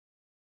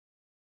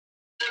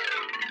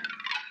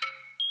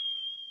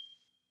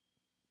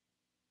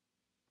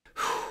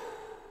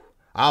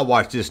I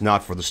watch this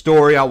not for the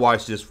story. I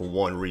watch this for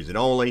one reason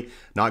only.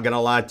 Not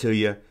gonna lie to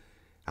you.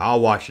 I'll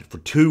watch it for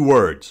 2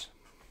 words.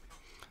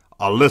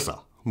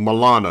 Alyssa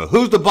Milano.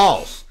 Who's the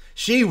boss?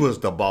 She was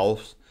the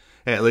boss.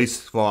 At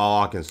least for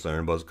all I'm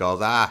concerned.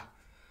 Because I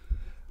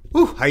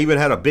even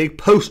had a big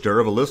poster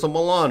of Alyssa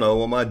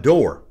Milano on my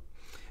door.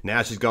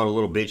 Now she's gone a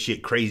little bit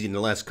shit crazy in the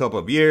last couple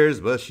of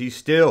years. But she's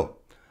still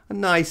a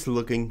nice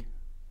looking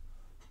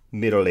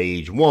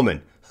middle-aged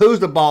woman. Who's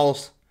the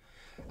boss?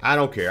 I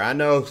don't care. I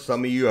know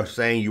some of you are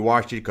saying you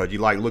watched it because you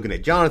like looking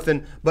at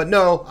Jonathan, but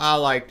no, I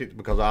liked it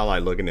because I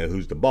like looking at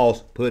Who's the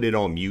Boss. Put it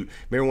on mute.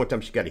 Remember one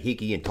time she got a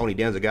hickey and Tony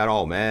Danza got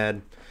all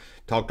mad?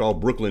 Talked all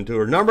Brooklyn to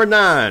her. Number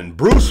 9,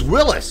 Bruce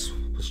Willis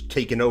was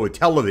taking over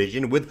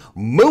television with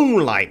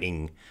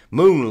Moonlighting.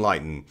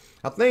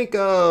 I think,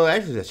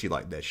 actually, she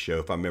liked that show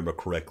if I remember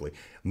correctly.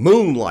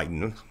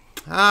 Moonlighting.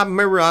 I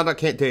remember, I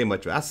can't tell you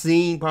much. I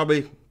seen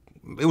probably,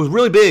 it was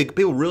really big.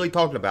 People really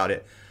talking about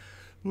it.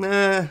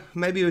 Nah,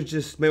 maybe I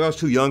was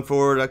too young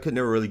for it. I could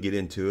never really get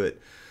into it.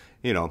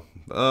 You know,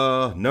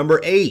 number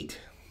 8.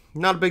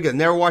 Not a big,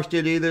 never watched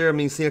it either. I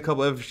mean, seen a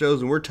couple of shows,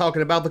 and we're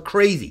talking about the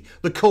crazy,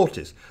 the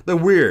cultist, the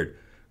weird.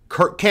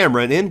 Kirk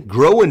Cameron in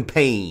Growing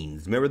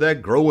Pains. Remember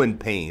that? Growing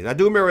Pains. I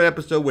do remember an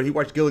episode where he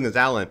watched Gilligan's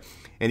Island,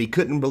 and he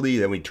couldn't believe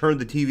that when he turned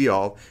the TV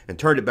off and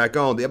turned it back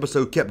on, the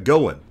episode kept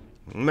going.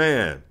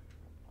 Man.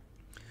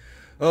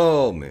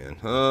 Oh,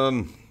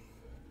 man.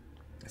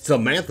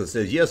 Samantha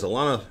says, yes,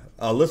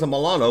 Alyssa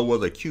Milano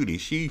was a cutie.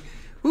 She,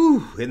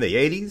 in the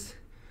 80s?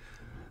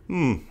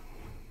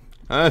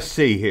 Let's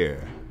see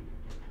here.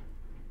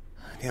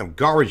 Damn,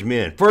 garbage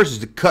men. First is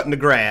the cutting the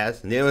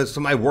grass, and then there's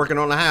somebody working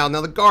on the house.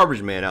 Now the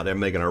garbage man out there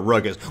making a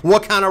ruckus.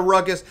 What kind of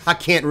ruckus? I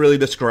can't really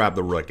describe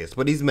the ruckus,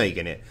 but he's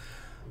making it.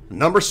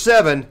 Number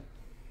 7,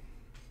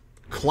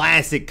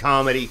 classic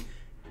comedy,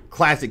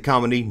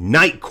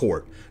 Night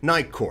Court.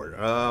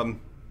 I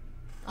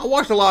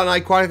watched a lot of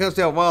Night Court. I can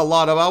say, well, a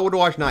lot of. I would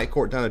watch Night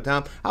Court time to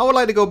time. I would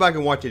like to go back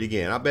and watch it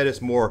again. I bet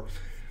it's more.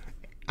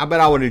 I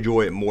bet I would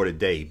enjoy it more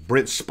today.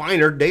 Brent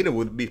Spiner, Data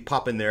would be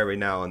popping there every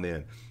now and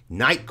then.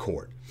 Night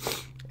Court.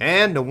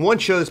 And the one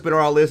show that's been on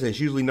our list, and it's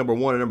usually number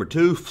 1 and number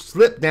 2,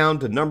 slipped down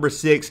to number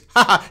 6.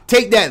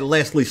 Take that,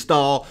 Leslie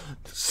Stahl.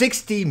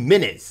 60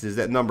 Minutes is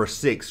at number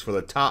 6 for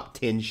the top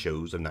 10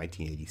 shows of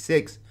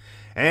 1986.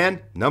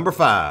 And number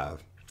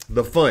 5,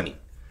 The Funny.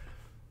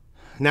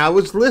 Now, it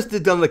was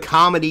listed on the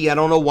comedy. I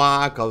don't know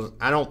why, because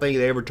I don't think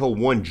they ever told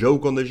one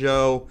joke on the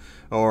show,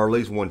 or at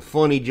least one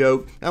funny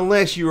joke,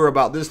 unless you were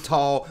about this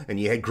tall and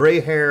you had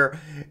gray hair,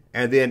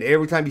 and then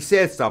every time you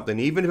said something,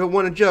 even if it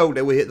wasn't a joke,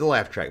 they would hit the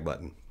laugh track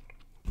button.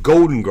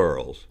 Golden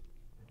Girls.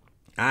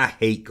 I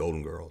hate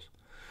Golden Girls.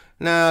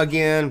 Now,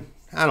 again,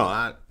 I don't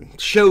know.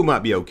 Show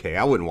might be okay.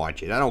 I wouldn't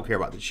watch it. I don't care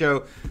about the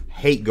show.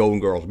 Hate Golden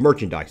Girls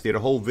merchandise. Did a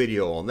whole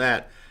video on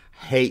that.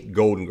 Hate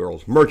Golden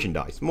Girls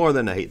merchandise more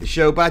than I hate the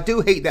show, but I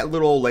do hate that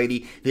little old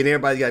lady. Then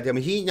everybody's got to tell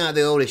me she's not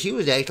the oldest. She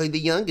was actually the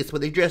youngest,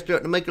 but they dressed her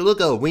up to make her look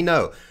old. We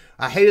know.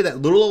 I hated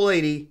that little old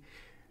lady.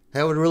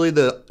 That was really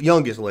the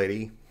youngest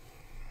lady.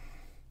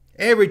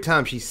 Every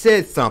time she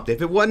said something,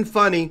 if it wasn't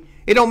funny,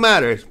 it don't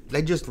matter.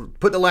 They just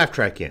put the laugh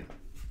track in.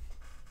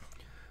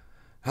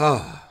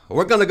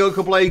 We're going to go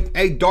play,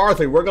 hey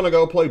Dorothy, we're going to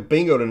go play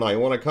bingo tonight.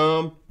 Want to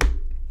come?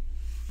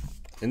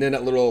 And then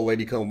that little old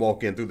lady come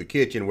walk in through the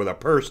kitchen with a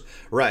purse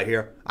right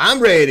here. I'm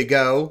ready to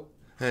go.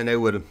 And they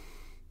would,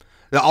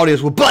 the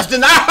audience would bust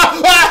in.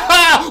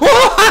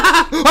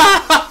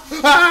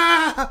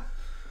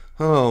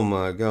 Oh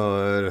my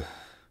God.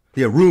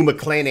 Yeah, Rue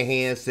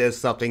McClanahan says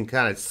something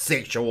kind of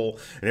sexual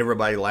and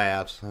everybody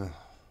laughs.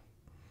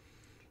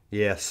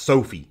 Yeah,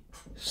 Sophie.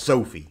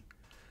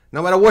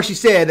 No matter what she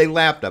said, they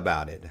laughed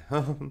about it.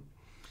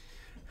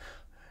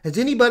 Has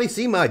anybody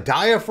seen my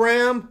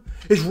diaphragm?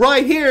 It's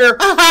right here.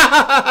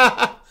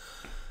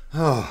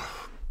 Oh,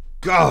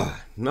 God.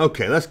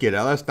 Okay, let's get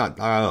out. That's not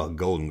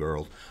Golden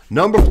Girls.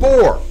 Number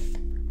 4,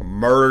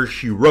 Murder,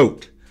 She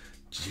Wrote.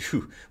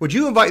 Would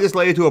you invite this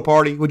lady to a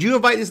party? Would you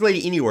invite this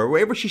lady anywhere?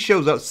 Wherever she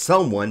shows up,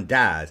 someone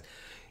dies.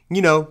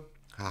 You know,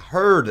 I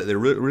heard that the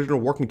original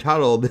working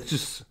title of this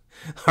is,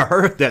 I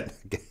heard that,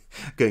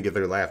 couldn't get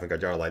through laughing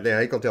because y'all like, damn,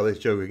 I ain't gonna tell this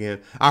joke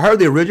again. I heard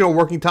the original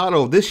working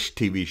title of this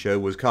TV show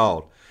was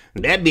called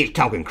That Bitch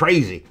Talking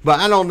Crazy. But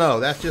I don't know.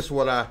 That's just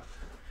what I,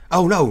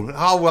 oh no,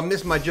 I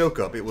missed my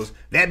joke up. It was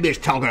That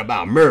Bitch Talking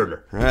About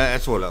Murder.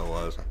 That's what it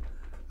was.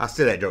 I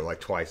said that joke like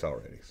twice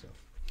already, so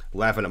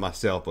laughing at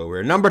myself over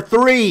here. Number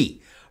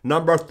 3,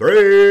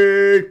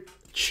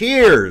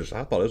 Cheers.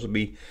 I thought this would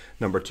be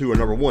number 2 or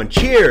number 1.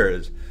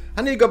 Cheers.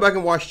 I need to go back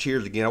and watch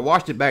Cheers again. I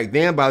watched it back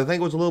then, but I think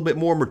it was a little bit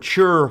more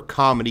mature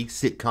comedy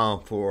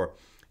sitcom for,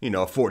 you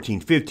know, a 14,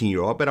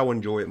 15-year-old. I bet I would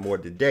enjoy it more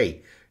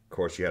today. Of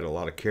course, you had a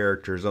lot of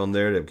characters on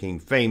there that became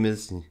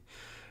famous.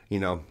 You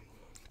know,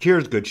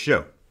 Cheers, good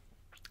show.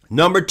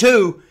 Number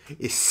 2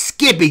 is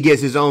Skippy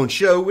gets his own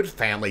show with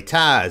Family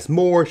Ties.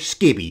 More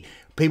Skippy.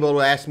 People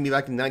would ask me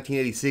like in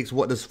 1986,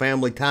 what does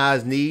Family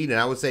Ties need? And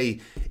I would say,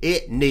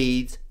 it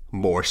needs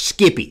more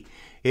Skippy.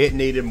 It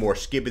needed more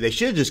Skippy. They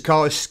should have just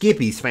called it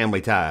Skippy's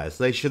Family Ties.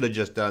 They should have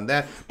just done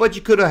that. But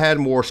you could have had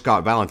more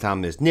Scott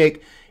Valentine as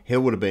Nick. It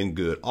would have been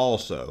good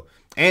also.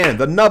 And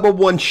the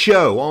 #1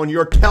 show on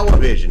your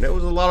television. There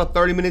was a lot of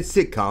 30-minute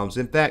sitcoms.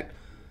 In fact,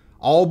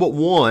 all but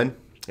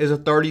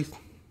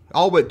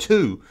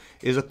two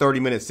is a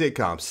 30-minute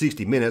sitcom.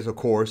 60 Minutes, of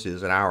course,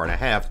 is an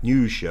hour-and-a-half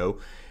news show.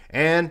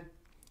 And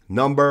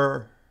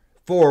 #4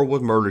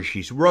 was Murder,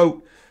 She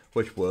Wrote,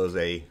 which was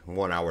a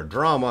 1-hour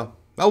drama.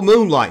 Oh,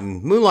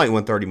 Moonlighting. Moonlighting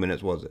went 30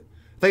 minutes, was it?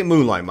 I think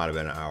Moonlight might have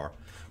been an hour.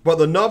 But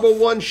the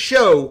 #1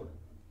 show,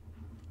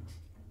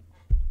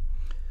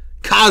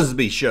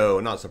 Cosby Show.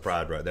 Not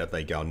surprised right there. I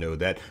think y'all know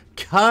that.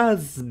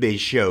 Cosby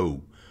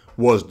Show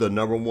was the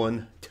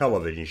 #1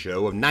 television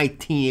show of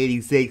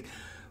 1986.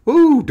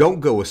 Ooh,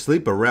 don't go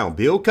asleep around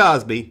Bill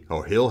Cosby,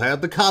 or he'll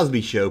have the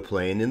Cosby Show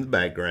playing in the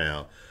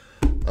background.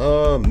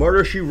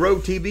 Murder, She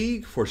Wrote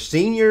TV for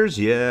seniors.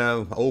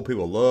 Yeah, old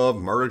people love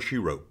Murder, She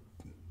Wrote.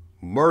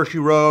 Murder, She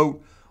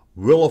Wrote,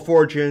 Wheel of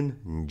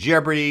Fortune,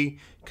 Jeopardy.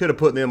 Could have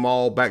put them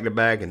all back to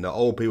back, and the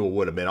old people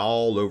would have been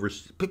all over.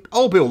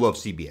 Old people love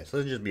CBS.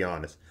 Let's just be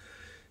honest.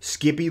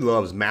 Skippy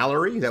Loves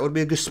Mallory. That would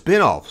be a good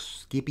spinoff.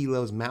 Skippy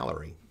Loves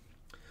Mallory.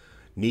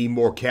 Need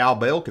more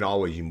cowbell. Can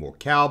always use more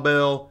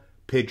cowbell.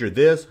 Picture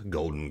This.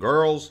 Golden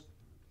Girls.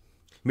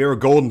 Remember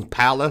Golden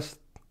Palace?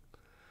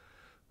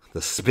 The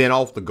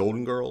spinoff, The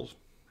Golden Girls.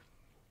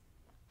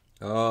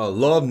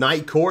 Love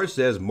Night Court,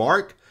 says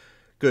Mark.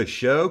 Good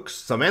show.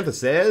 Samantha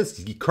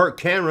says Kirk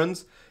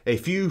Cameron's a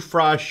few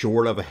fries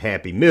short of a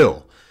Happy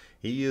Meal.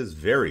 He is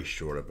very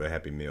short of a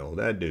Happy Meal.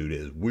 That dude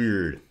is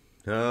weird.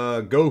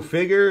 Go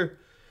figure.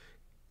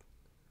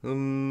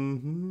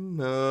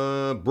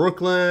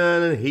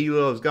 Brooklyn, He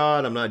Loves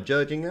God. I'm not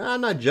judging.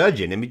 I'm not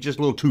judging him. He's just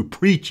a little too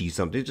preachy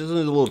something. It's just a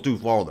little too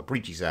far on the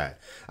preachy side.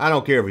 I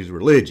don't care if he's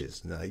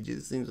religious. No, he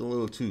just seems a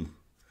little too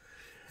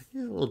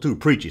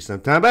preachy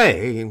sometimes.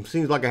 Hey, he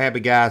seems like a happy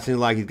guy. Seems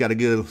like he's got a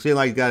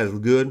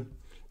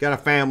got a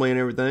family and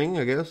everything,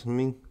 I guess. I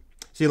mean,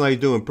 seems like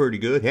he's doing pretty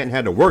good. Hadn't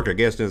had to work, I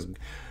guess, in his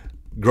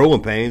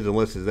growing pains,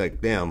 unless it's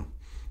that damn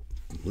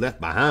Left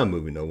Behind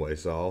movie nobody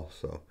saw.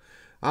 So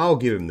I'll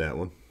give him that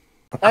one.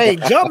 Hey,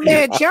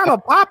 Junkman channel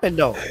popping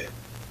though.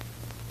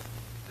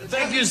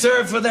 Thank you,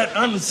 sir, for that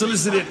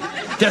unsolicited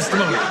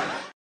testimony.